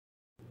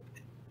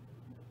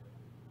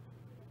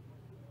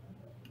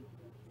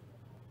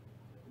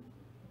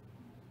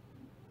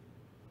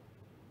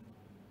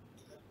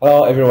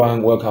Hello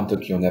everyone, welcome to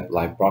QNAP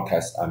live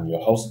broadcast. I'm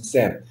your host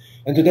Sam,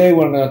 and today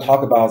we're going to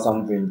talk about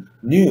something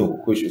new,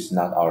 which is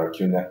not our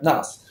QNAP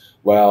NAS.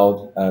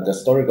 Well, the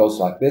story goes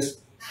like this.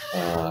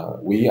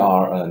 We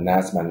are a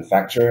NAS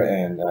manufacturer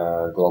and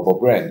a global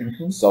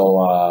brand,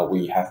 so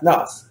we have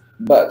NAS,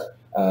 but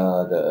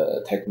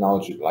the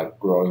technology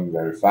growing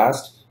very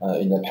fast.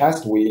 In the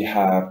past, we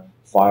have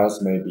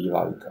files maybe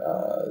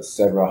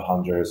several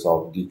hundreds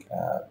of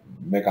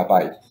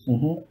megabytes.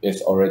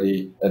 It's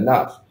already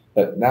enough.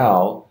 But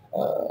now,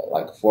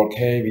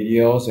 4K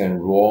videos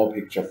and raw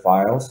picture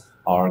files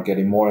are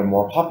getting more and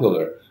more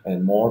popular,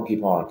 and more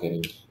people are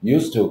getting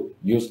used to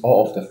use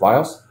all of the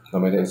files, no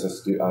matter it's a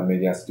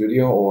media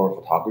studio or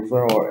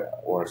photographer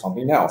or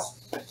something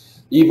else.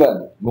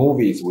 Even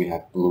movies, we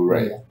have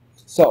Blu-ray.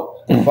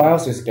 So the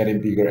files is getting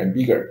bigger and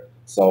bigger.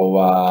 So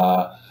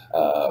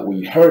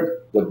we heard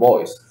the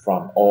voice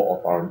from all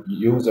of our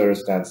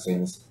users that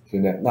since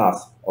QNAP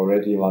NAS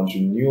already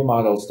launching new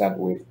models that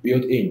with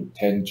built-in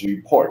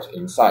 10G port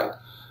inside.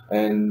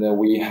 And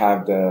we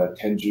have the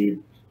 10G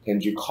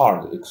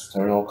card,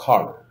 external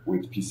card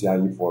with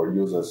PCIe for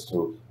users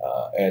to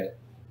add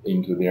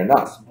into their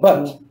NAS.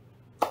 But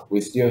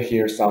we still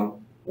hear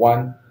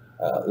one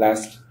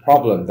last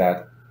problem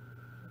that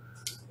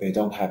they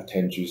don't have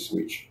 10G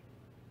switch.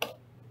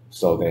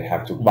 So they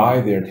have to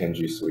buy their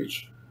 10G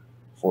switch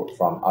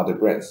from other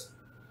brands.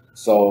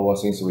 So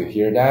since we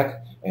hear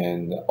that,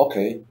 and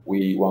okay,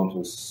 we want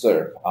to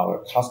serve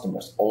our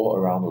customers all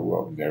around the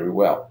world very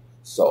well.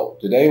 So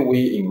today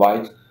we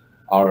invite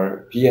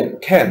our PM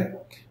Ken,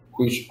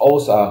 who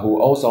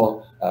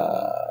also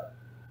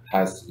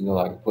has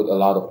put a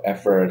lot of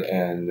effort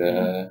and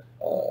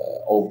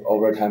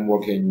overtime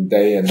working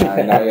day and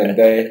night and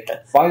day.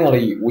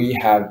 Finally, we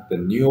have the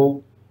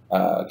new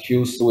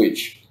Q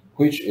switch,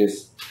 which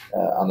is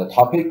on the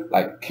topic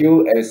like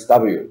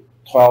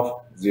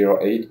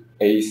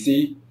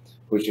QSW-1208-8C,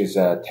 which is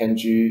a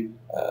 10G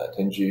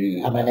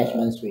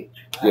management switch.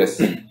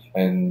 Yes,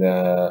 and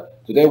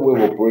today we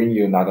will bring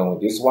you not only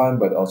this one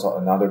but also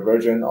another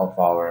version of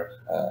our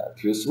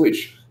Q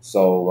switch.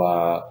 So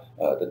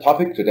the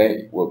topic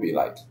today will be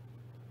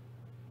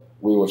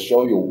we will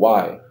show you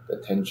why the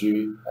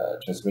 10G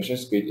transmission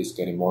speed is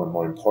getting more and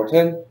more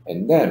important,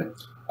 and then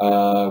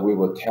we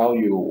will tell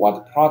you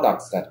what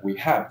products that we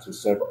have to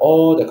serve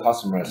all the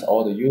customers,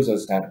 all the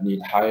users that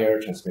need higher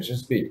transmission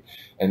speed.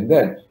 And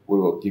then we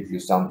will give you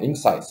some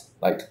insights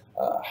like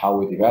how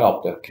we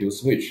develop the Q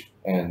switch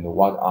and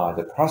what are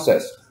the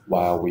process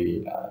while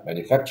we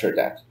manufacture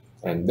that.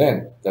 And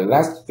then the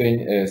last thing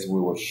is we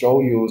will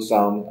show you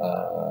some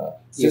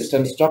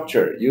system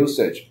structure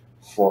usage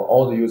for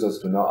all the users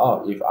to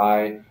know, if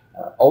I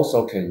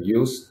also can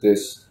use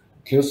this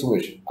Q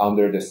switch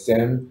under the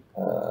same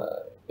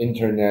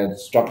internet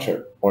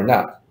structure or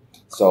not.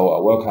 So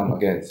welcome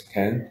again,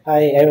 Ken.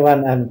 Hi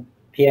everyone, I'm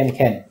PM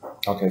Ken.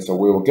 Okay, so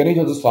we will get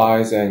into the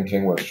slides and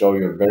Ken will show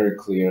you very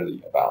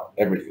clearly about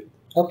everything.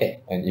 Okay.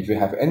 And if you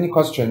have any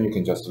question, you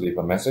can just leave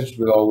a message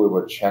below. We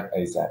will check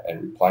ASAP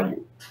and reply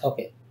you.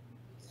 Okay.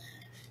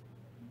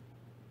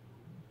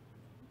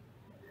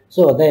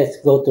 So let's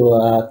go to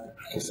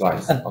the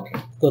slides. Okay.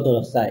 Go to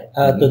the slide.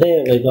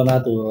 Today we're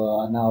gonna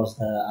announce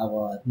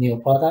our new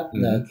product,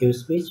 the Q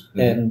switch.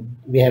 And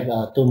we have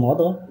two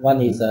models.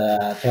 One is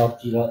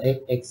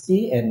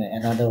 1208-8C and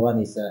another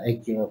one is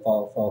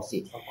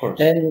 8044C. Of course.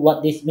 Then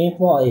what this means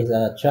for is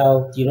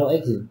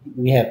 1208.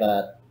 We have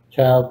a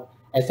 12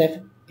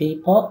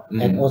 SFP port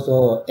and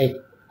also 8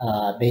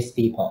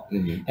 NBASE-T port.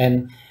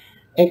 And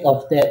 8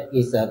 of that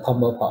is a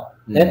combo port.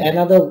 Then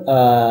another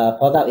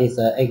product is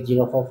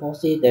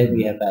 8044C. Then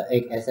we have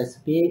 8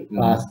 SSP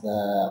plus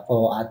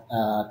 4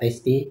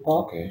 NBASE-T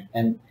port,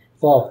 and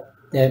 4 of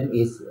them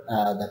is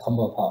the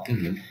combo port.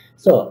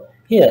 So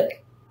here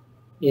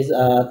is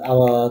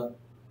our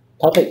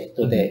topic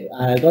today.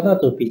 I'm gonna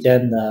to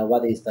present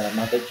what is the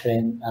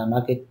marketing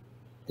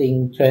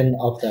trend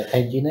of the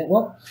 10G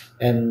network,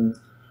 and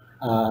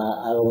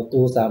I will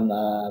do some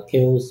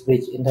Q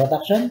switch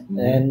introduction,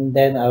 and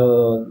then I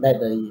will let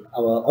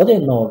our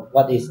audience know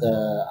what is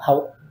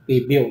how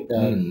we build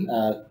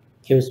the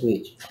Q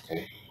switch.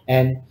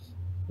 And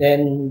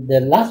then the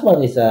last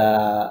one is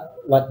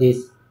what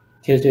this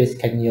Q switch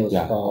can use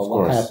for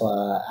what kind of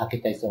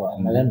architectural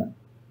environment.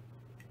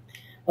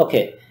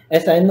 Okay,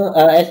 as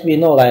we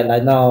know, like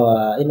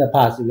now in the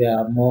past we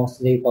are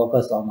mostly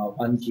focused on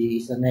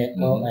 1G Ethernet,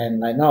 and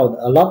like now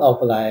a lot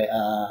of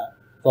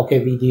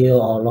 4K video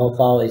or raw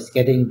file is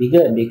getting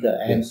bigger and bigger,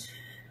 and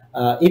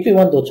if you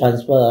want to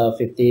transfer a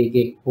 50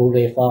 gig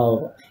Blu-ray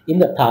file, in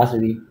the past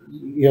you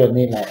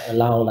need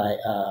around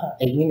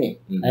 8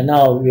 minutes, and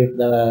now with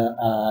the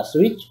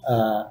switch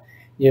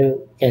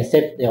you can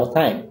save your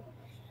time,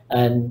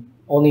 and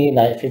only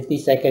 50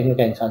 seconds you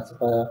can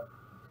transfer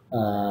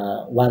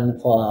one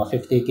for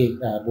 50 gig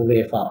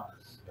Blu-ray file.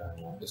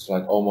 It's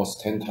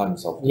almost 10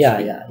 times of the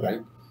speed,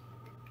 right?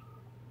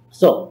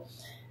 So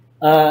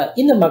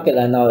in the market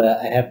right now,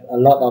 I have a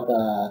lot of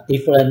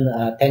different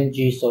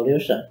 10G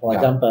solutions. For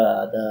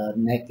example, the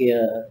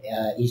Netgear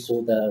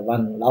issued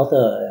one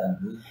router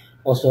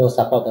also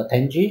support the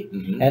 10G,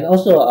 Mhm. and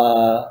also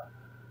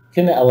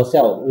QNAP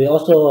ourselves, we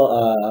also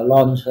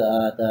launch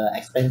the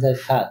expansion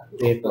card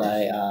with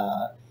like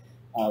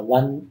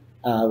one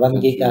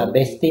gig 10G.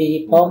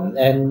 NBASE-T port, Mhm.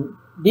 and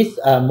this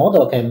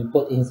model can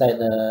put inside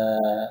the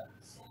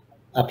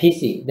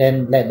PC,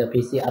 then let the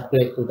PC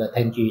upgrade to the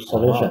 10G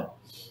solution.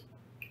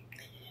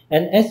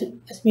 And as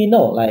we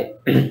know, like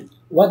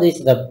what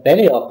is the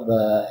value of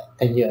the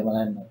 10G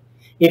environment?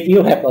 If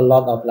you have a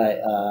lot of like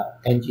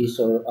 10G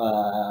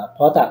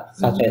products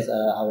such as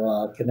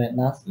our QNAP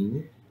NAS,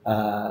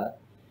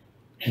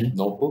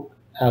 Notebook.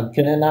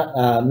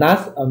 QNAP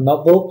NAS,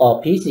 notebook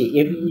or PC,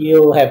 if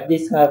you have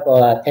this kind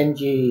of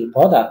 10G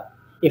product,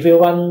 if you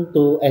want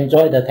to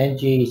enjoy the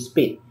 10G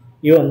speed,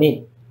 you will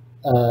need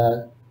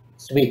a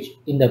switch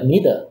in the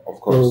middle Of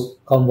course. to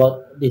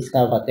convert this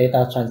kind of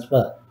data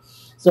transfer.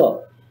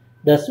 So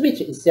the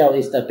switch itself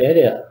is the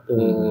barrier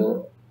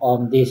to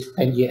on this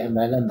 10G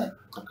environment.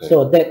 Okay.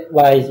 So that's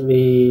why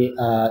we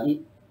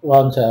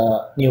launch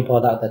a new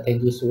product, the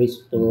 10G switch,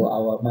 to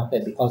our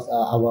market, because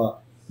our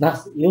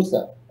NAS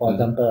user, for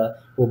example,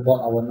 who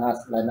bought our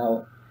NAS right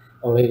now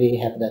already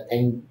have the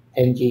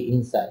 10G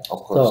inside.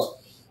 Of course. So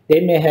they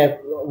may have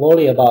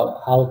worry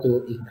about how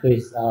to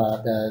increase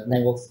the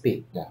network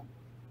speed. Yeah.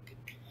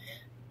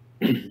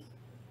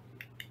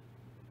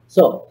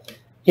 So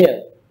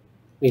here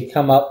we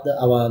come up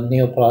our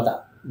new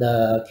product,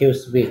 the Q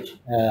switch,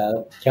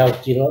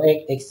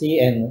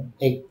 1208-8C and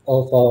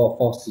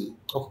 8044C.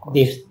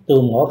 These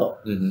two models.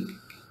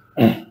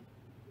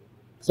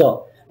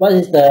 So what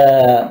is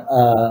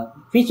the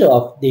feature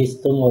of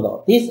these two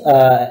models? This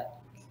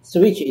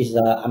switch is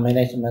a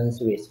management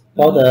switch.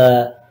 For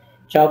the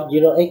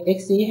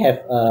 1208-8C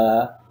have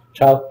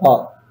 12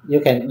 port. You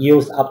can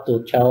use up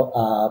to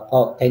 12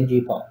 port,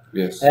 10G port.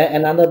 Yes.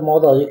 And another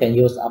model you can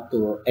use up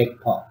to 8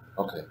 port.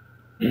 Okay.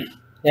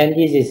 And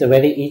this is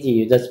very easy.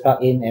 You just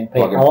plug in and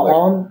play power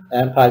on,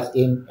 and plug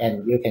in,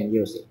 and you can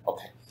use it.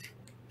 Okay.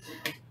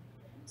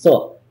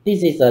 So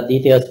this is a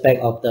detailed spec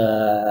of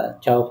the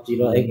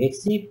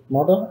 1208-8C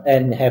model,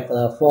 and have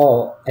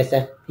 4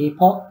 SFP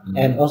port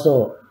and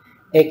also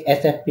 8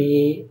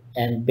 SFP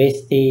and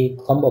NBASE-T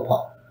combo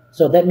port.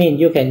 So that means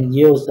you can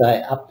use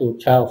up to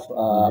 12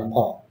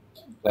 port.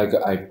 Like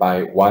I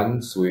buy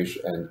one switch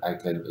and I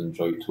can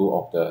enjoy 2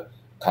 of the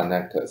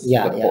connectors,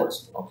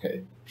 ports.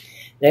 Okay.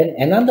 Then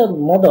another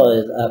model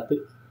is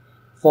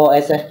 4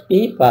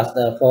 SFP plus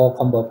the 4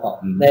 combo port.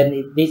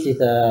 Then this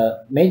is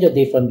a major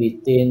difference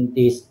between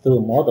these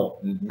two models.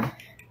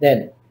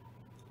 Then,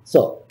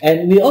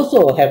 and we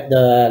also have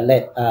the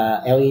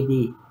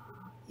LED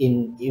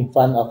in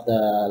front of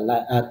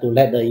the to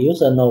let the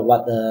user know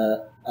what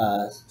the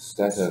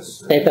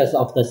status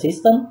of the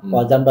system.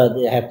 For example,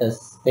 they have the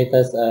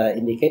status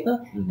indicator,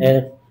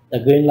 and the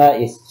green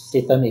light is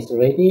system is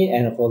ready,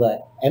 and for the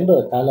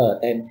amber color,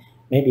 then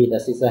maybe the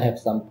system have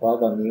some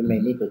problem. You may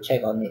need to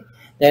check on it.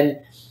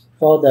 Then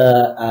for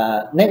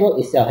the network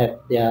itself have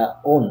their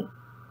own.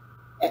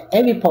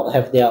 Every port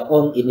have their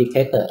own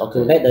indicator to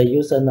let the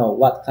user know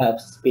what kind of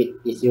speed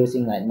is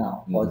using right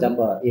now. For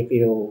example, if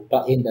you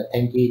plug in the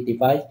 10G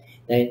device,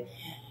 then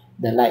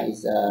the light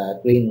is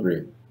green.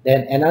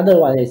 Then another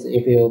one is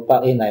if you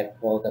plug in like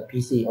for the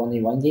PC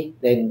only 1 gig,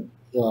 then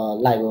your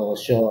light will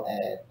show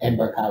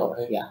amber color.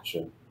 Yeah,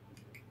 sure.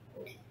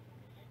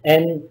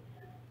 And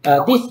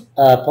this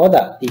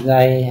product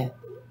design,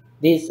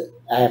 this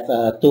have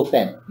 2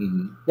 fans.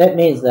 That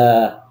means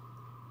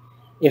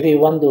if you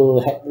want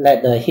to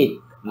let the heat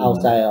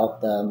outside of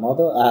the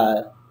model,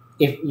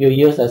 if you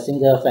use a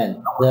single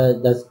fan,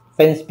 the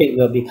fan speed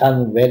will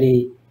become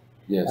very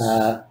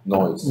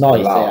noise.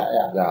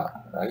 Yeah,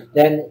 right.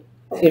 Then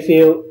if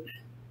you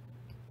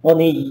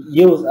only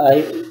use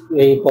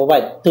we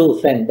provide 2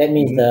 fans, that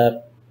means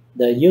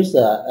the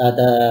user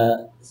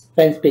the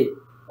fan speed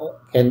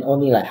can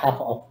only like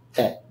half of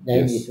that.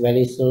 Then it's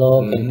very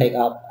slow, can take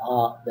up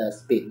the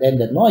speed. Then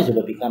the noise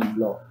will become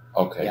low.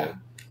 Okay. Yeah.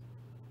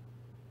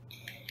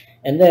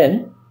 And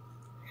then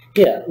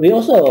here we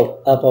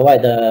also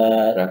provide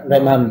the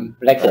Redmond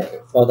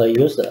bracket for the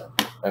user.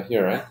 Right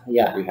here, right?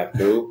 Yeah. We have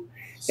 2.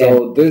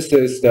 So this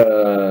is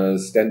the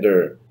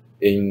standard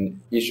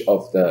in each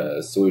of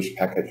the switch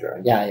package,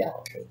 right? Yeah, yeah.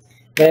 Okay.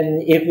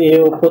 Then if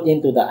you put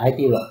into the IT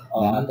log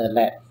or the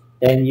lab,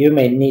 then you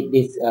may need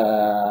this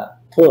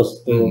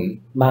tools to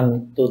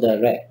mount to the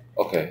rack.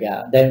 Okay.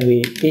 Yeah. Then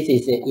this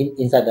is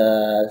inside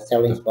the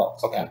selling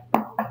box. Okay.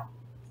 Yeah.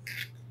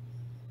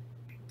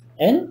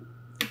 And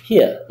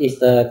here is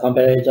the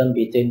comparison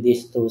between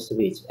these 2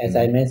 switches. As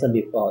I mentioned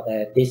before,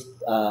 that these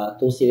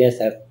 2 series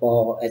have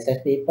 4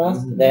 SSD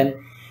plus. Then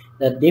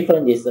the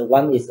difference is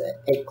one is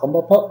 8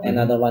 combo port,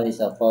 another one is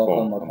a 4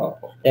 combo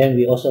port. Then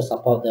we also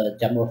support the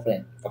jumbo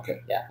frame. Okay.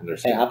 Yeah.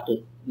 Understand. And up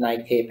to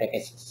 9K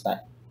package size.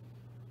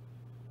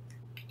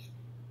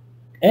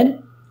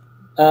 And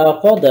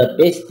for the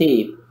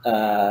NBASE-T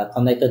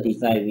connector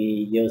design,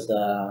 we use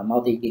a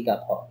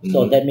multi-giga port.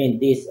 So that means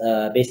this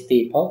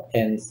NBASE-T port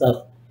can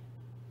serve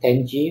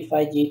 10G,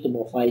 5G,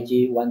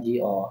 2.5G,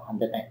 1G, or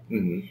 100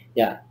 meg.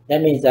 Yeah,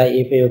 that means that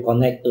if you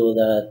connect to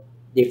the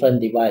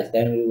different device,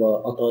 then we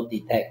will auto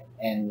detect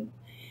and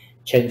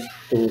change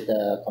to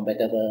the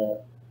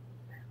compatible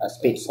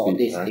speed for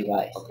this right?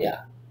 device. Okay.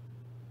 Yeah.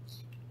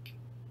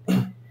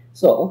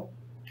 So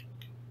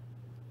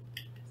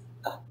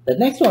the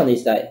next one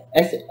is that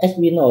as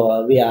we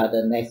know, we are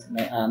the next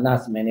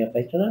NAS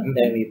manufacturer.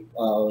 Then we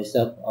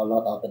serve a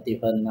lot of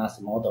different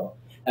NAS model.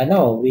 And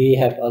now we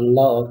have a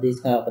lot of this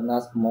kind of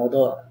NAS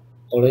model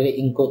already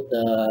include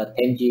the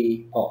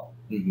 10G port.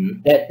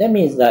 That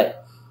means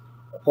that,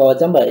 for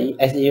example,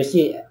 as you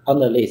see on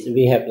the list,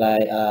 we have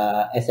like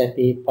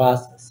SFP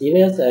Plus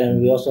series,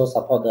 and we also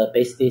support the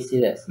BASE-T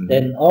series.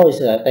 Then always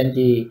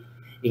 10G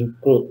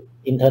include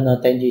internal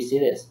 10G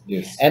series.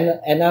 Yes. And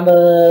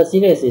another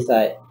series is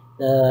like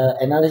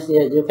another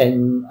series you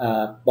can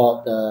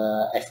bought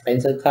the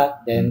expansion card,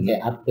 then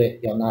can upgrade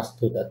your NAS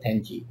to the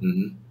 10G.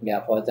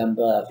 Yeah, for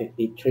example,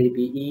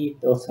 53BE,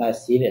 those kind of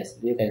series,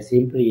 you can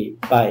simply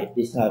buy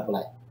this kind of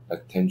like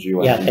 10G,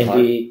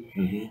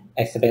 10G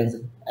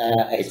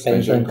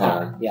expansion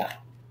card. Yeah.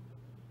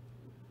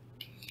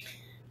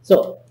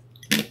 So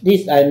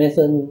this I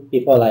mentioned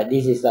before, like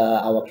this is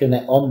our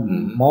QNAP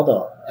own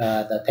model,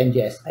 the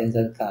 10G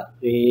expansion card.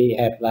 We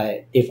have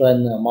like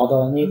different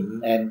model on it,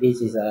 and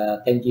this is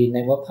a 10G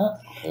network card.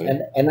 Okay.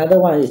 And another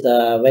one is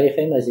very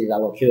famous is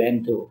our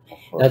QN2.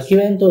 The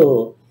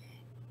QN2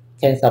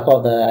 can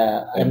support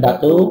the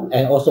M.2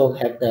 and also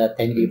have the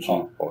 10G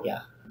port. Yeah.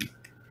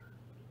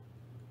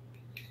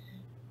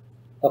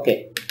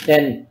 Okay.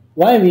 Then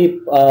why we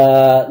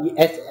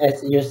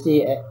as you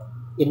see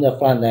in the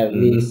front that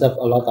we serve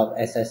a lot of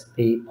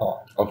SSP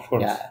port. Of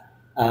course. Yeah.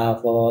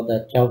 For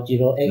the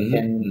 1208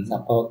 can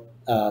support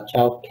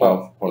 12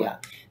 port. Yeah.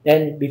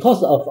 Then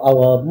because of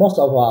most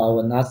of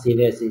our NAS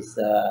series is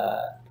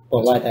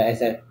provide the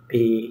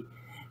SFP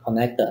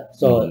connector,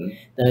 so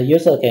the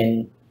user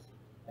can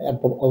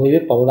we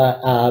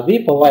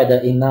provide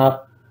the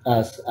enough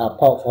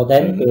port for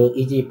them to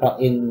easy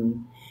plug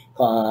in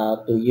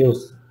to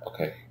use.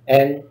 Okay.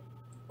 And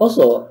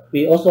also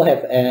we also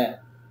have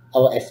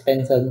our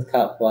expansion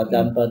card, for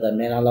example, the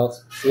Menalog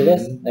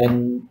series,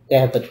 and they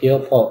have a dual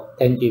port,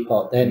 10G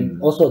port, then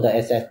also the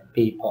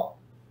SFP port.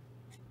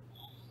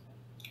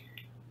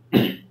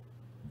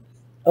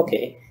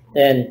 Okay,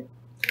 then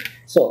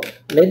so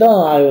later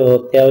on I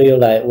will tell you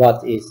like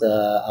what is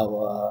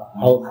our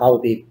how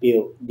we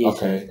build this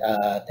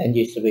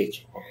 10G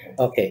switch.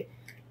 Okay.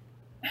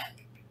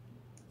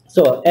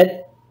 So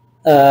at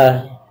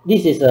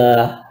this is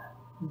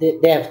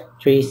they have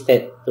 3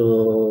 steps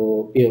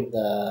to build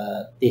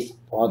this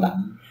product.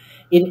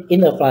 In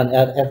the front,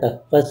 at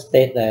the first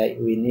step,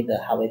 we need the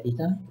hardware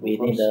design, we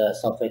need the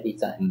software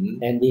design,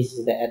 and this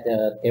is at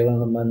the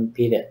development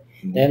period.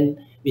 Then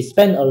we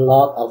spend a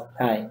lot of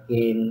time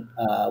in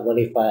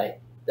verify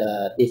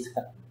this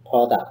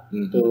product.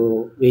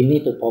 We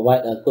need to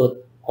provide a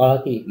good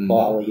quality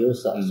for our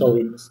user, so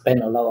we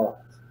spend a lot of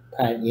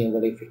time in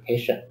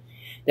verification.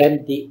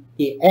 Then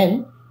the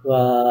end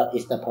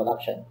is the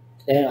production.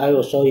 Then I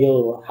will show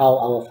you how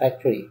our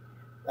factory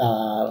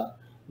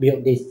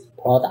built this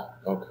product.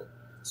 Okay.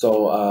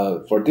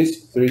 So for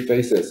these 3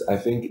 phases, I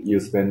think you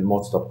spend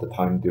most of the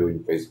time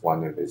doing phase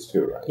 1 and phase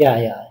 2, right?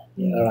 Yeah,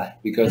 right.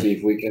 Because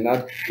if we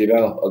cannot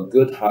develop a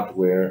good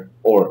hardware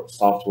or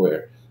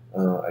software,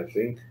 I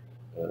think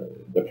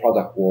the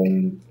product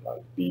won't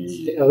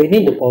be. We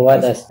need to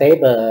provide a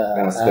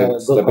stable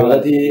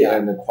stability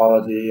and the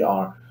quality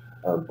are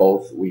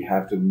both. We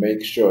have to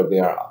make sure they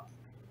are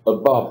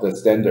above the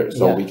standard,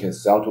 so we can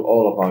sell to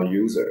all of our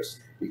users.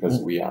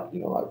 Because we are,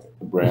 like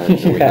a brand,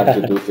 so we have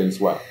to do things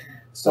well.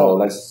 So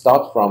let's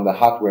start from the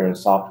hardware and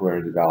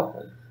software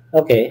development.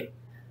 Okay.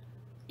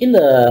 In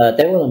the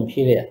development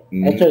period,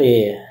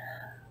 actually,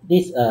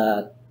 this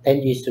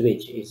 10G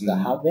switch is the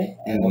hardware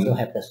and also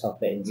have the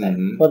software inside.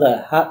 For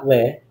the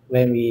hardware,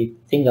 when we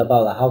think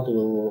about how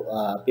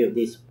to build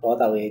this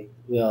product,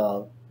 we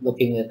are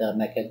looking at the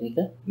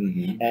mechanical,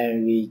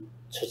 and we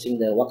choosing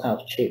what kind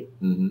of chip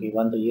we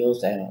want to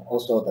use, and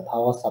also the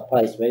power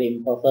supply is very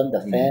important, the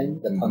fan,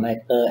 the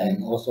connector,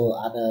 and also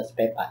other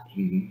spare part.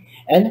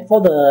 And for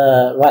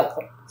the right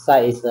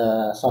side is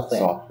the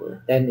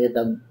software. Then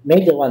the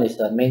major one is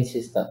the main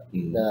system,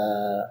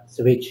 the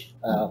switch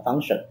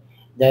function.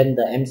 Then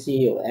the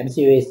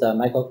MCU is the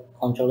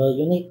microcontroller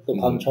unit to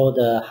control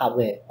the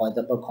hardware. For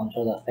example,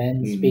 control the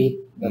fan speed,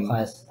 the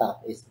kind of stuff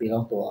is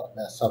belong to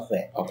the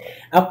software.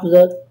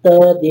 After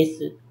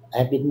this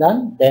has been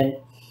done, then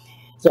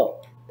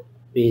so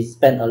we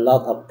spend a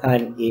lot of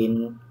time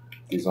in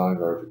design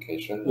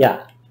verification.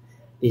 Yeah,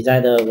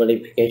 design the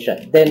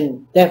verification.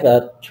 Then there's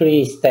a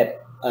 3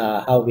 step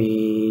how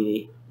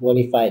we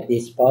verify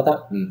this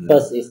product.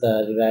 First is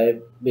the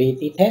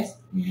reliability test.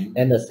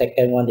 Then the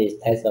second one is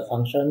test the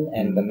function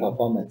and the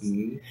performance.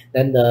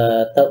 Then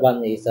the third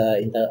one is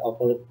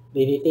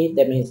interoperability.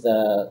 That means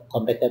the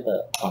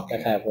compatible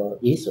that have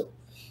issue.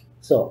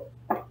 So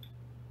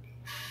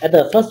at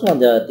the first one,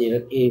 the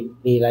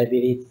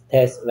reliability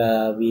test,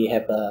 we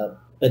have a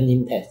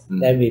burn-in test.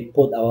 Then we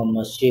put our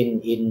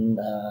machine in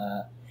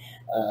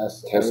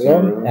test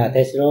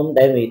room.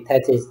 Then we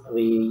test it.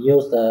 We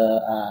use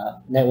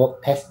the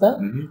network tester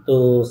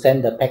to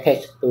send the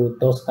package to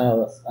those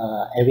kind of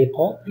every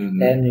port.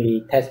 Then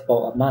we test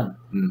for a month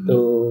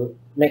to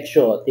make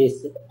sure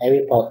this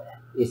every port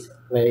is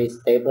very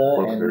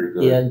stable and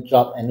didn't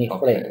drop any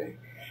frame.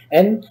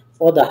 And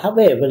for the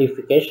hardware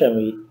verification,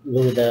 we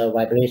do the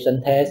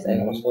vibration test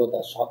and also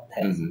the shock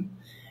test.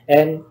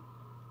 And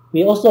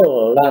we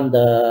also run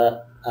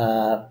the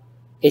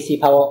AC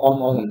power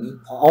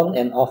on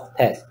and off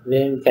test.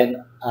 When we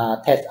can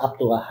test up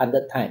to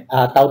 1,000 times.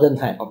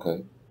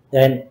 Okay.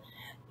 Then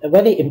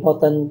very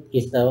important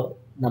is the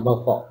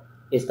number 4,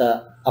 is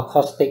the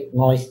acoustic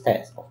noise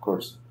test. Of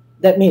course.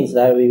 That means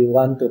that we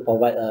want to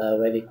provide a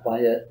very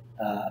quiet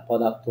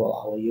product to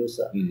our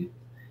user.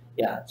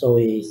 Yeah, so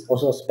we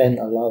also spend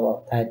a lot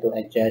of time to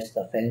adjust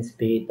the fan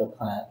speed,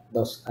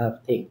 those kind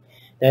of things.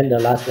 Then the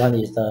last one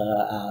is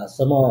the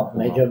thermal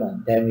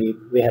measurement. Then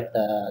we have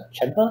the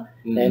chamber.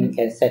 Then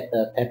can set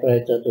the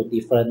temperature to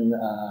different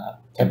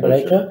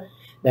temperature.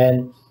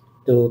 Then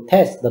to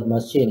test the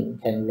machine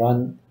can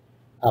run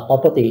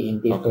property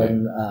in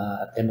different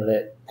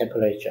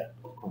temperature.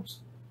 Of course.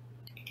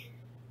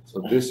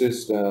 So this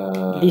is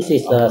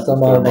the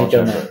thermal measurement.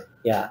 Chamber.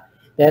 Yeah.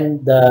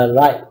 Then the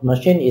right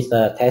machine is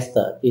the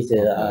tester. This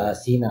is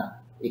CNAP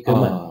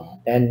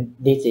equipment. Then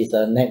this is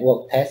a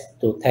network test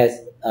to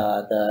test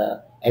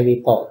the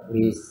every port.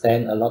 We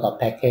send a lot of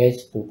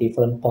package to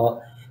different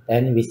port.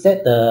 Then we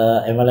set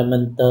the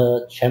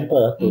environmental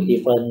chamber to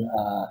different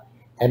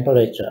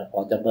temperature,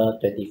 for example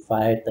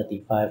 25,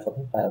 35,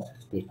 45,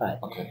 55.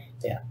 Okay.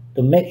 Yeah.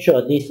 To make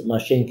sure this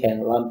machine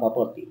can run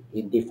properly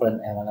in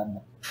different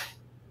environment.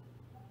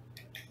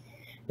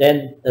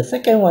 Then the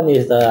second one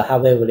is the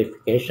hardware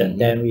verification.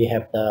 Then we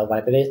have the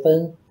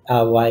vibration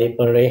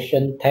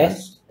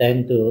test.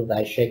 Then do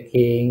like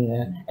shaking,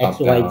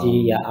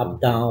 XYZ, up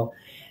down,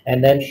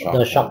 and then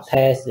the shock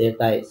test is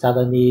like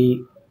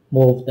suddenly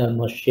move the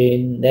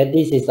machine. Then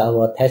this is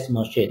our test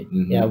machine.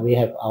 Yeah, we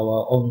have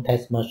our own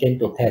test machine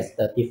to test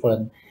the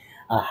different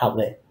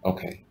hardware.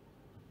 Okay.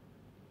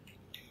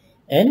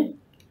 And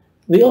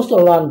we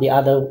also run the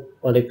other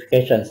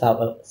verifications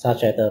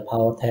such as the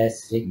power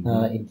test,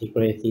 signal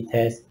integrity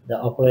test, the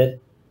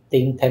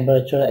operating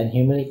temperature and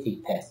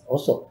humidity test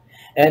also.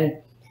 And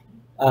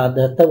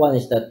the third one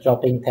is the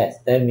dropping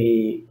test. Then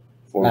we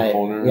four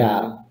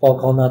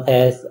corner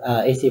test,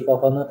 AC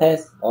 4-corner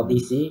test or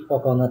DC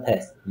 4-corner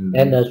test.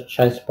 Then the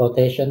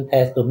transportation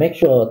test to make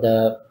sure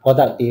the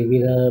product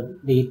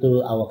delivery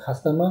to our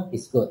customer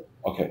is good.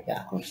 Okay.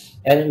 Yeah.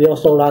 And we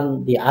also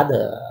run the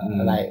other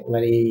like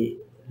very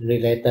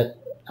related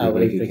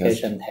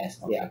verification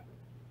test. Okay. Yeah.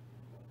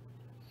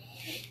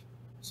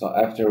 So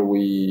after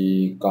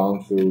we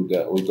go through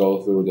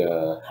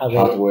the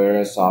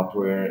hardware,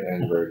 software,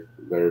 and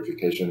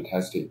verification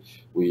testing,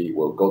 we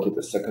will go to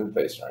the second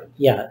phase, right?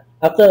 Yeah.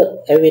 After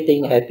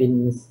everything has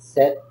been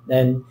set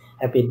and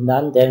have been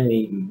done, then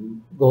we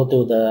go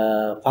to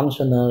the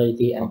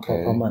functionality and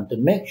performance to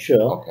make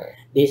sure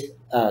this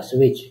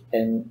switch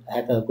can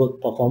have a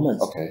good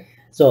performance. Okay.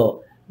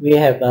 So we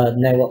have a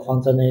network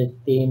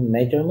functionality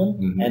measurement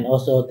and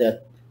also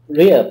the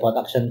real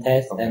production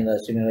test and the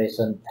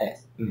simulation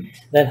test.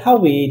 Then how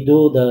we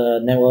do the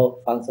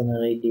network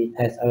functionality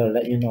test, I will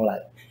let you know.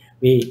 Like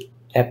we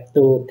have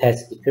two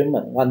test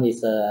equipment. One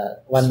is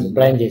one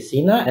brand is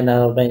CNAP,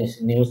 another brand is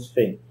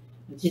Newstream.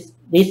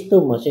 These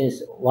two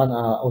machines, one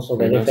are also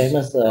very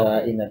famous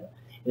in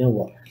the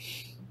world.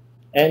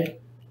 And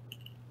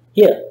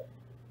here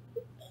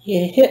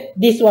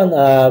this one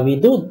we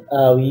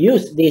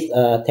use this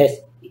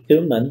test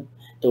equipment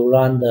to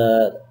run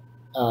the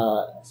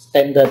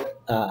standard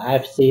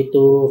IFC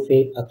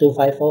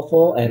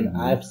 2544 and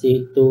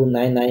IFC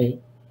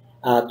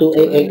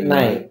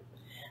 2889.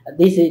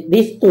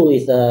 These two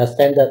is a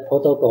standard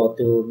protocol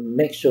to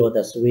make sure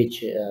the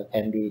switch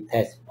can be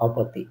tested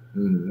properly.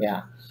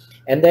 Yeah,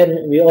 and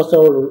then we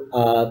also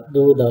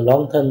do the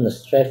long-term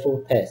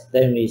stressful test.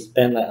 Then we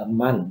spend like a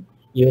month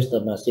use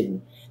the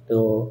machine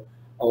to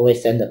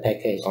always send the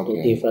package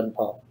to different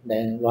port.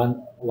 Then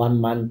run 1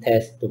 month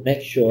test to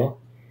make sure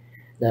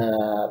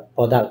the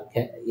product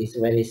is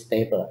very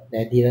stable.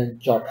 They didn't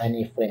drop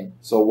any frame.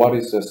 So what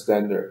is the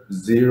standard?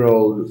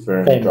 0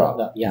 frame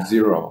drop. Yeah.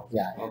 0.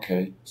 Yeah.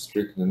 Okay.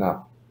 Strict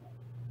enough.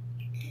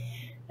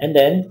 And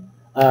then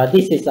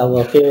this is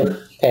our field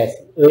test.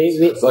 So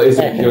it's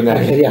a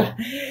QNAP. Yeah.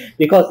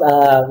 Because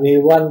we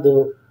want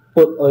to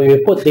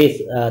put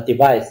this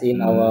device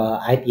in our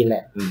IT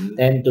lab,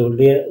 then to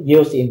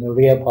use in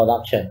real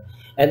production.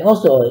 And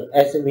also,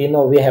 as we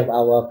know, we have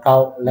our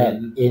cloud lab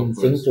in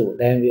Hsinchu.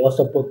 Then we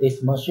also put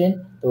this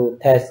machine to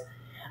test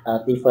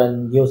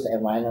different use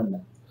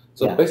environment.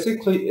 So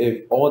basically,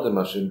 if all the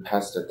machine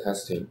pass the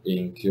testing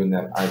in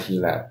QNAP IT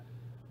lab,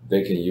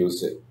 they can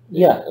use it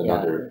in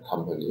another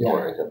company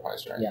or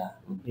enterprise, right? Yeah,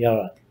 you're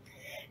right.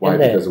 Why?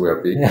 Because we are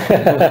big?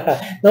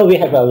 No, we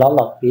have a lot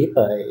of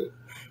people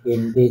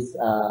in this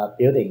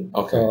building.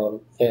 Okay.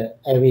 So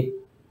every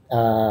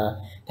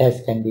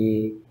test can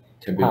be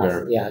passed. Can be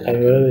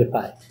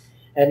verified.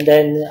 And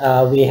then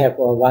we have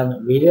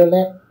one video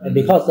lab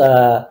because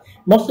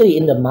mostly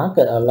in the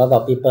market, a lot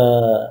of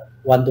people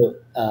want to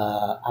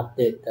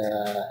update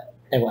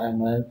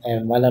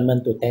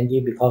environment to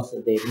 10G because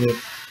they need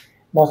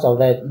most of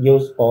that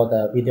used for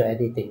the video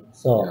editing.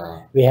 So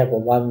we have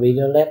one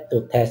video lab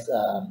to test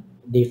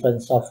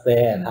different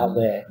software and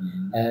hardware.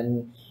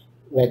 And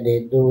when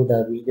they do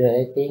the video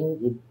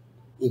editing,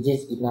 it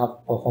is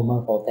enough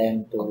performance for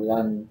them to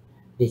run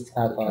this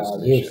kind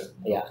of use.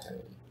 Yeah.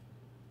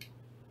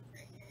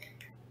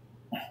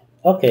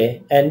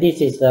 Okay, and this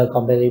is the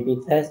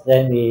compatibility test.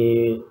 Then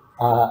we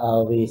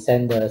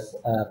send the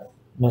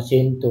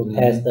machine to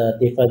test the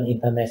different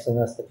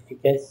international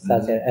certificates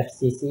such as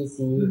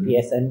FCCC,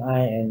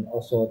 PSMI, and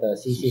also the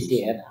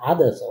CCC and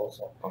others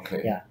also.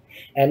 Okay. Yeah,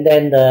 and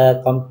then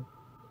the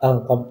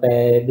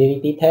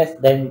compatibility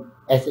test. Then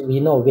as we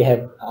know, we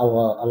have a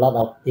lot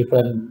of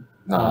different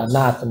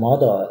NAS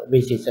model,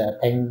 which is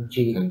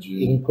 10G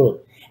include,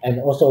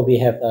 and also we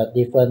have a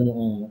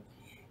different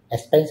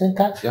expansion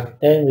card.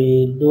 Then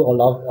we do a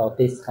lot of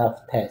this kind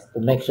of tests to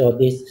make sure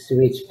this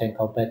switch can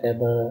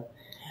compatible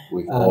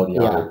with all the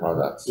other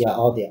products. Yeah,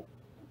 all the.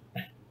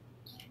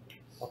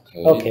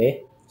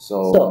 Okay.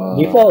 So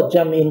before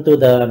jump into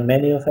the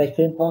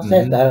manufacturing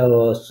process, I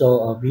will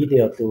show a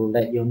video to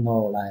let you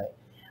know like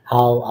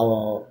how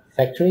our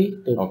factory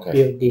to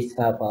build this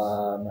kind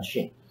of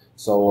machine.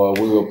 So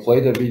we will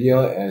play the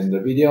video, and the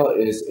video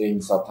is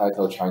in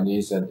subtitle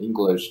Chinese and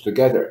English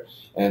together.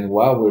 And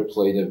while we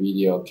play the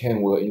video,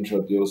 Ken will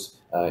introduce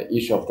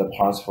each of the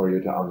parts for you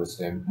to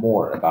understand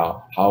more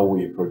about how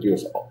we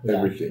produce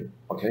everything.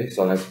 Okay,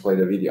 so let's play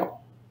the video.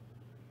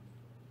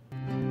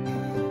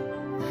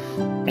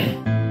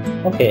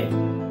 Okay.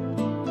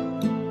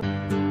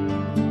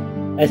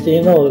 As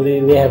you know,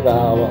 we have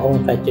our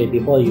own factory.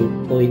 Before you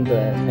go into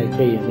a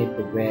factory, you need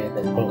to wear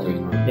the clothes.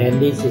 And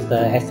this is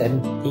the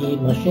SMT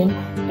machine,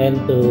 and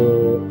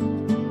to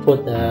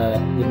put the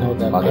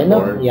the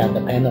panel,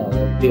 the panel,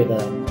 build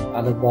the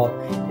motherboard,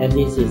 and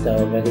this is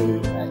a very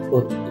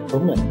good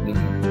equipment.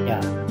 Yeah,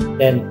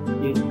 then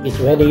it's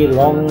very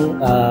long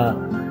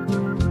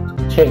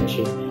change,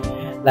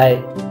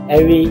 like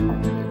every.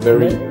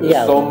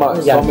 So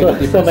many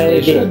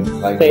stations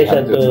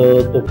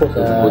to put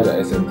the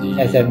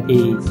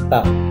SMT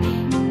stuff.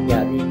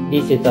 Yeah,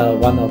 this is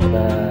one of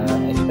the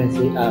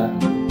expensive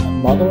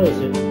model.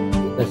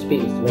 The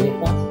speed is very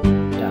fast.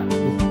 Yeah,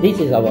 this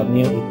is our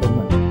new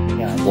equipment.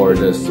 Yeah, for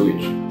the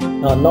switch.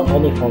 No, not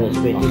only for the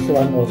switch. This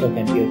one also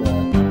can build the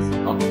NAS.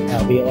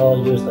 Yeah, we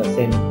all use the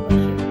same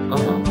machine.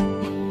 Wow.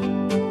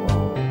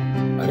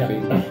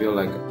 I feel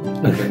like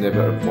I can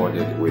never afford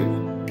it with.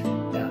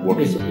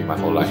 Working in my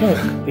whole life. This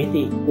one is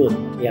pretty good,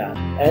 yeah.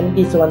 And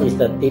this one is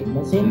the tip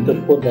machine to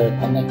put the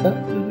connector.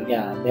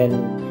 Yeah, then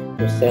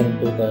to send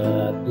to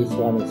this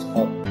one is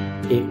called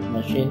tip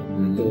machine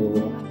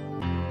to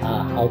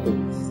how to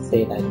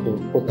say like to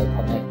put the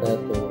connector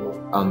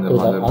on the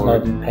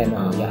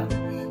panel. Yeah.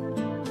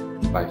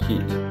 By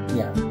heat.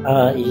 Yeah.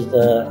 I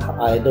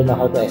don't know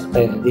how to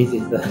explain. This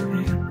is the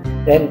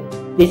then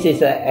this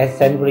is an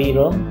assembly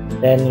room.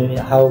 Then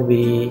how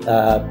we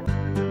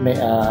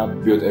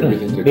build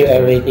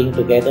everything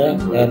together,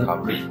 and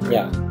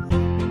yeah.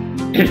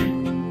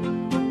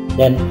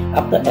 Then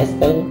after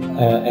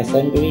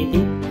assembly,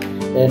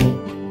 then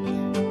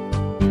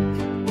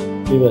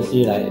we will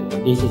see like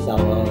this is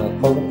our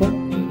protocol,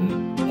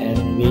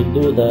 and we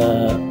do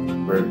the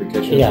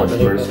verification for the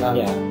first time.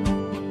 Yeah.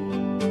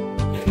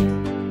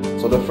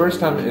 So the first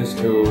time is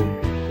to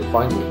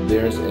find if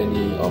there's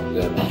any of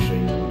the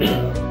machine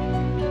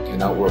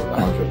cannot work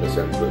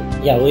 100% good.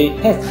 Yeah, we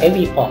test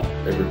every port.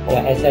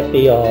 Yeah,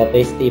 SFP or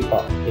BASE-T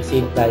port. You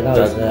see, right now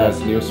that's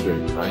new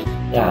stream, right?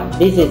 Yeah,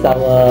 this is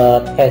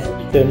our test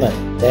equipment.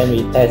 Then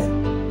we test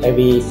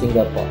every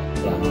single port.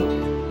 Yeah.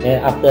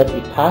 Then after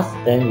it passed,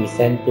 then we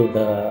send to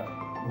the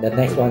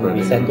next one.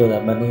 We send to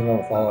the burning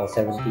room for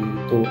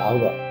 72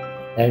 hours.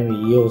 Then we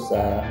use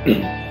the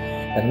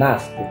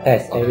NAS to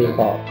test every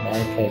port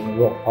and can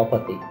work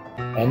properly.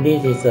 And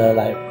this is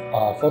like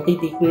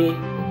 40-degree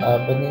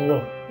burning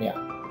room. Yeah.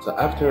 So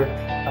after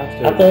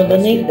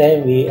burning,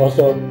 then we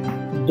also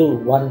do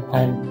one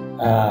time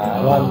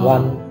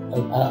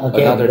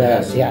again another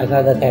test. Yeah,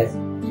 another test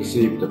to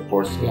see if the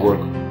ports work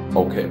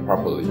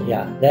properly.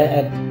 Yeah.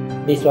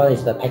 Then this one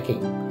is the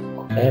packing.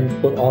 Then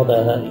put all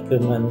the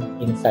equipment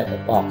inside the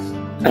box.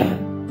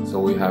 So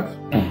we have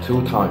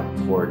 2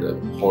 times for the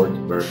port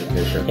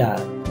verification. Yeah.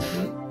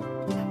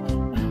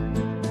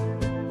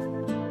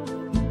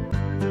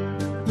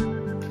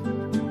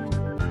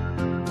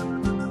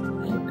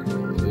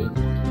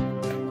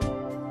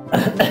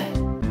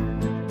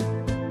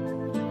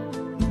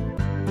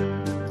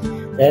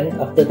 Then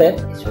after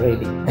that, it's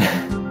ready.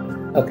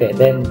 Okay,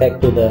 then back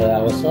to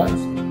our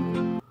slides.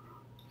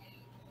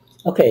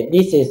 Okay,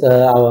 this is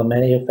our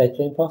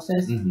manufacturing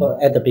process.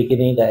 At the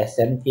beginning, the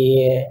SMT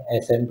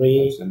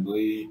assembly,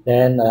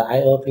 then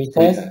I/O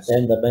pre-test,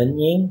 then the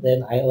burning,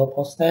 then I/O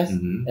post-test,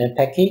 then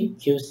packing,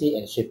 QC,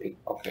 and shipping.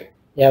 Okay.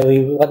 Yeah, we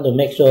want to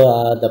make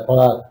sure the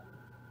product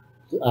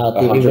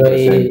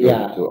delivery,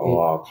 to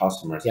our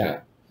customers.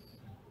 Yeah.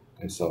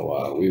 And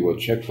so we will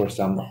check for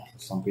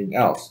something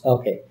else.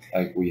 Okay.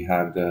 Like we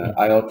have the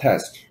IO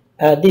test.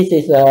 This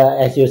is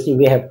as you see,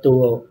 we have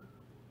two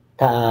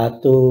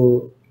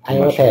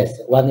IO tests.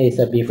 One is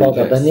before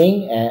the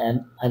burning,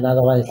 and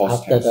another one is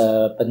after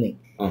the burning.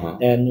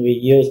 And we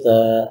use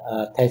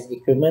the test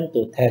equipment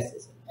to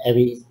test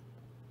every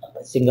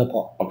single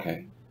port.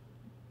 Okay.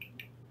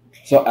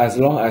 So as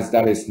long as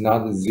that is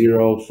not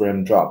 0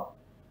 frame drop,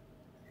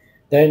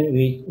 then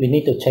we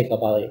need to check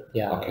about it.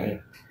 Yeah. Okay.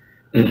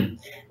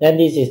 Then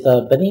this is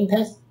the burning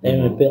test.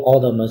 Then we put all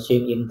the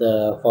machine in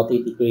the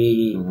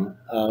 40-degree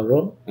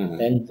room.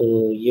 Then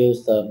to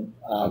use the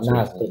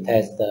NAS to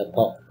test the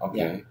port. Okay.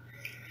 Yeah.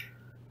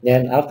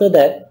 Then after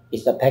that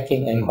is the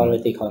packing and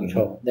quality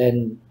control.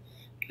 Then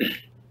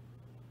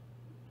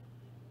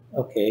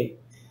okay.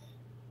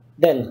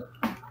 Then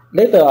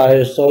later I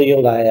will show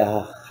you like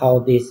how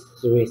this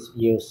switch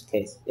use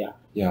case. Yeah.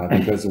 Yeah,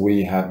 because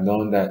we have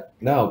known that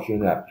now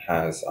QNAP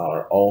has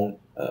our own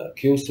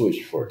Q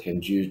switch for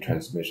 10G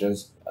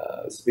transmissions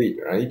speed,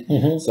 right?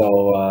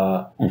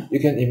 So you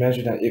can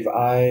imagine that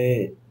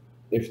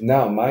if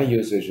now my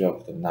usage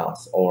of the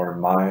NAS or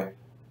my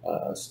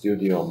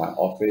studio, my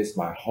office,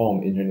 my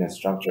home internet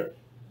structure,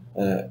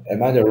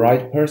 am I the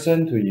right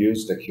person to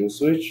use the Q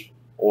switch,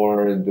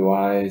 or do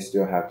I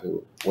still have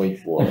to wait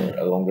for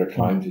a longer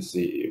time to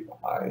see if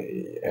I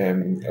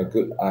am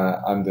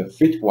I'm the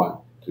fit one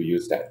to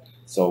use that?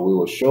 So we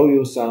will show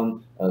you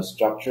some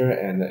structure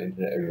and the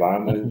internet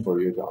environment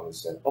for you to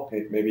understand.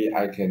 Okay, maybe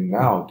I can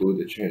now do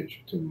the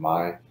change to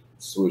my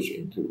switch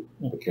into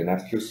the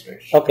QNAP Q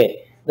switch.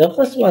 Okay, the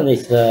first one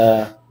is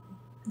the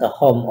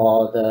home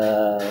or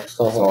the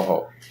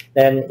Soho.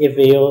 Then if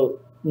you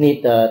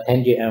need the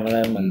 10G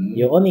environment,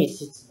 the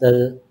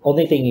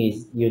only thing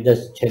is you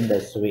just change the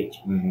switch.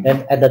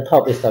 Then at the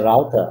top is the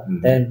router.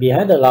 Then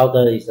behind the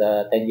router is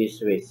a 10G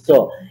switch.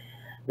 So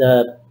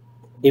the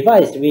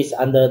device which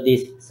under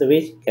this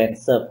switch can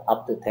serve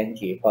up to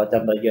 10G. For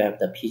example, you have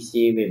the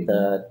PC with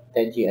the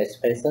 10G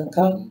expansion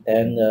card,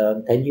 then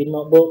the 10G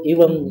notebook,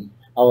 even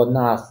our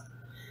NAS,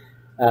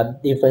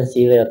 different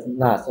serial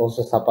NAS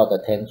also support the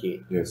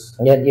 10G. Yes.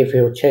 And then if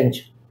you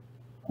change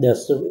the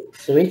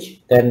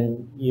switch,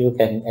 then you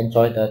can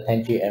enjoy the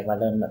 10G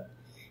environment.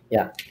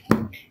 Yeah.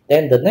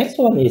 Then the next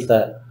one is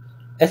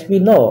as we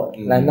know,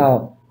 right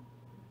now,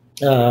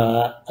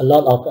 a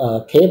lot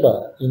of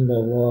cable in the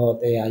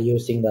world, they are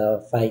using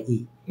the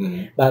 5E.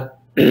 But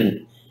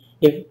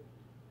if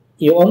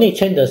you only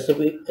change the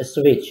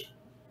switch,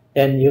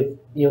 then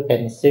you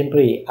can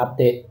simply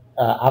upgrade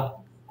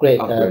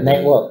the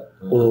network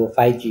to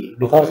 5G,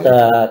 because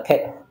the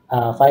Cat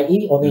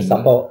 5E only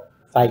support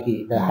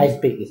 5G. The high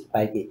speed is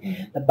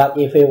 5G. But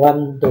if you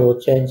want to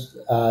change,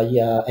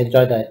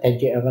 enjoy the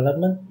 10G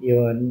environment,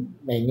 you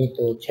may need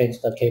to change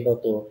the cable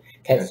to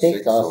Cat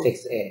 6 or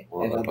 6A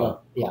and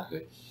above. Yeah.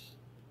 Okay.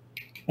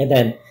 And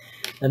then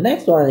the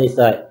next one is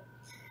like,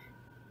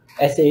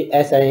 as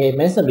I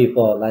mentioned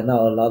before, right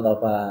now a lot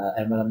of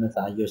environments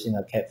are using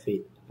a Cat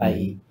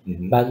 5E.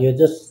 But you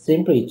just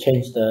simply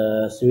change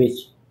the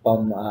switch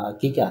from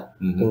Giga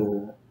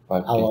to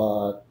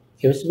our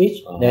Q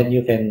switch, then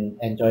you can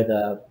enjoy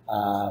the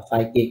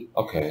 5 gig.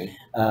 Okay.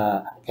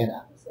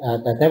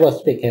 The network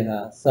speed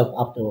can serve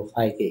up to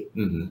 5 gig.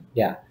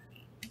 Yeah.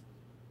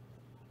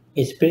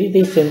 It's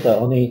pretty simple.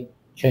 Only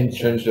change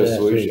the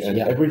switch and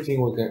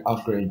everything we can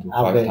upgrade to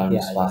 5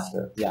 times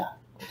faster. Yeah.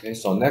 Okay.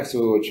 So next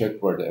we will check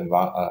for the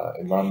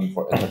environment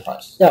for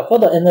enterprise. Yeah. For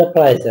the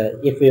enterprise,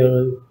 if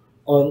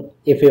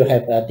you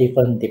have a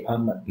different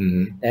department,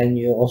 then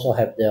you also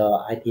have the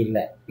IT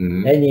lab.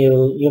 Then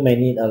you may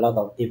need a lot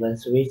of different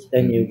switch.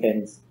 Then you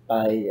can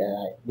buy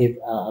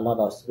a lot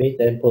of switch,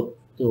 then put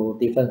to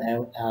different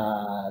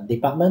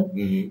department.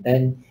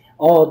 Then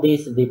all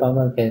these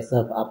departments can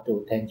serve up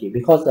to 10G,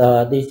 because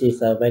this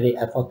is a very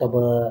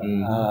affordable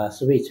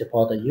switch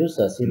for the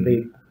user.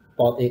 Simply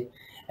bought it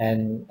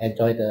and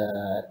enjoy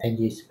the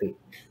 10G speed.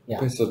 Yeah.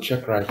 Okay, so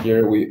check right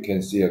here, we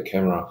can see a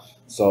camera.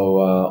 So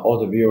all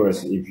the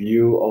viewers, if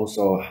you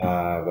also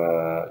have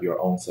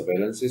your own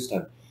surveillance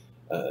system,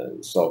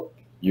 so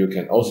you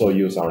can also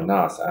use our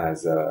NAS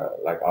as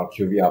like our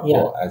QVR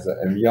port as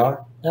an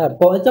MVR.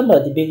 For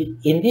example,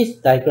 in this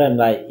diagram,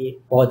 like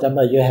for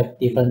example, you have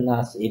different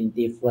NAS in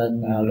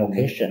different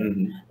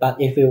location.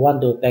 But if you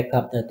want to back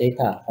up the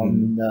data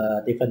from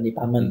the different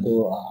department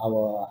to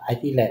our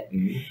IT lab,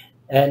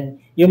 and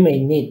you may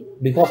need,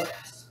 because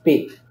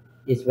speed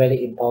is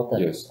very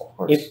important. Yes, of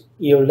course. If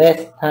you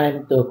less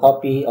time to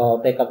copy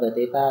or back up the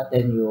data,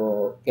 then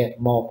you get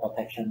more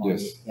protection on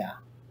it. Yeah.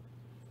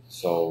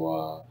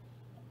 So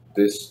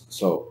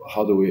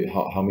how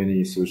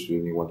many switch do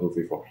you need? 1, 2,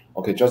 3, 4.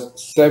 Okay, just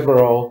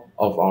several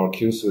of our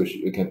Q switch,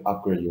 you can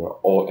upgrade your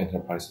all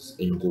enterprises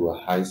into a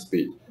high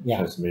speed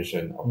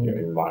transmission of your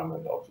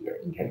environment, of your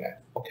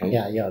internet. Okay.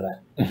 Yeah, you're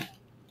right.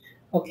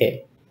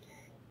 Okay.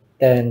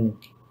 Then.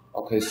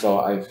 Okay, so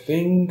I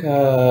think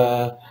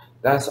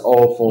that's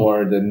all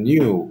for the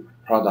new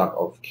product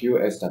of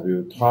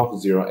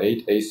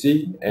QSW-1208-8C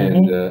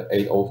and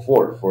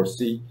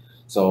 804-4C.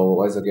 So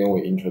once again,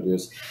 we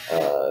introduce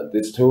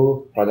these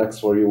two products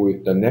for you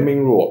with the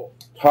naming rule.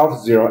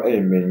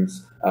 1208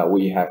 means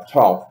we have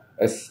 12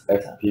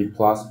 SFP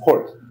plus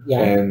port. Yeah.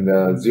 And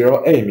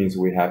 08 means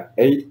we have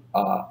 8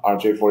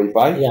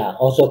 RJ45. Yeah,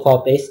 also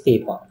called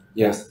NBASE-T port.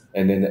 Yes,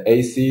 and then the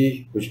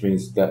AC, which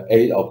means the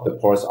 8 of the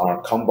ports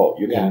are combo.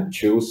 You can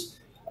choose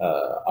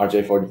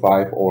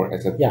RJ45 or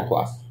SFP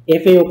plus.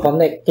 If you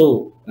connect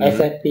to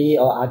SFP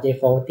or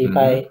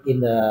RJ45 in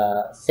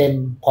the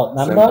same port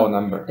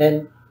number,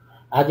 then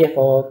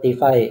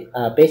RJ45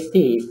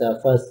 NBASE-T is the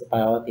first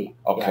priority.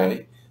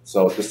 Okay,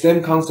 so the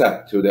same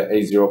concept to the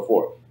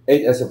 804.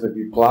 8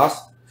 SFP plus,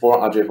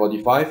 4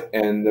 RJ45,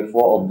 and the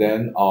 4 of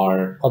them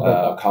are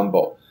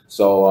combo.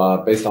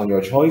 So based on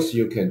your choice,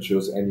 you can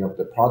choose any of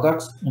the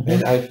products.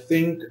 And I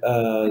think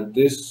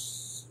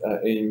this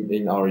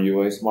in our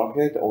US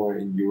market or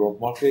in Europe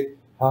market,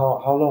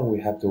 how long we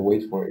have to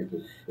wait for it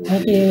to I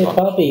think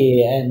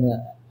probably in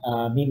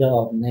middle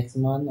of next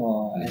month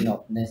or end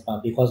of next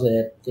month, because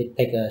it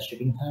take a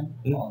shipping time.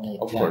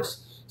 Of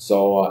course.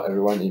 So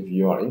everyone, if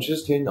you are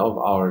interested of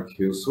our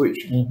Q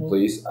switch,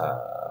 please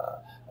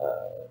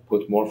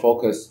put more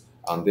focus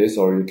on this,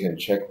 or you can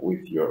check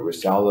with your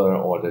reseller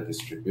or the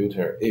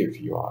distributor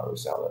if you are a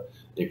reseller.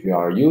 If you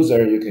are a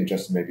user, you can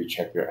just maybe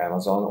check your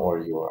Amazon or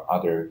your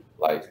other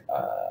like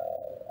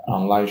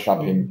online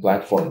shopping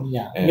platform.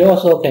 Yeah, and you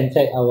also can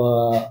check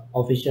our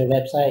official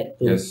website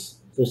to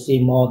see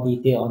more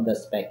detail on the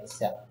spec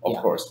itself. Of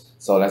course.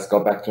 So let's go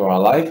back to our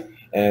live.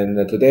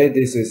 And today,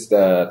 this is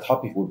the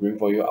topic we bring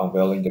for you,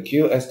 unveiling the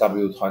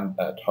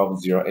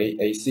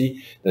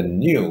QSW-1208-8C, the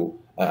new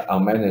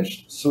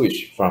unmanaged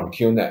switch from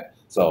QNAP.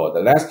 So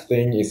the last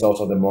thing is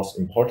also the most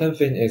important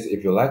thing is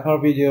if you like our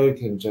video, you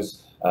can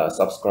just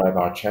subscribe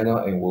our channel,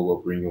 and we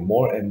will bring you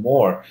more and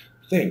more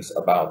things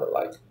about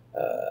like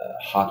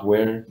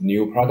hardware,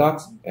 new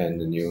products,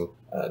 and the new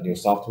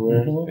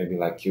software, maybe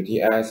like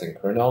QTS and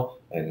kernel,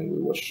 and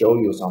we will show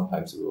you.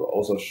 Sometimes we will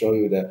also show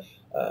you the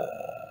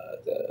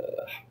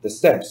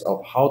steps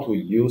of how to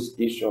use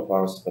each of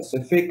our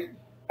specific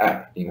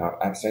app in our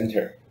app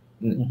center.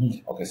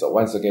 Okay, so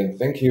once again,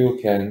 thank you,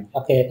 Ken.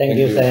 Okay, thank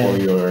you, for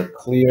your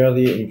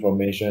clearly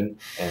information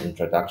and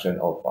introduction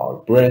of our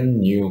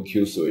brand new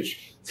Q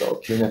switch. So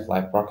QNAP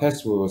live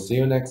broadcast. We will see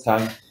you next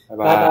time. Bye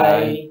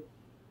bye.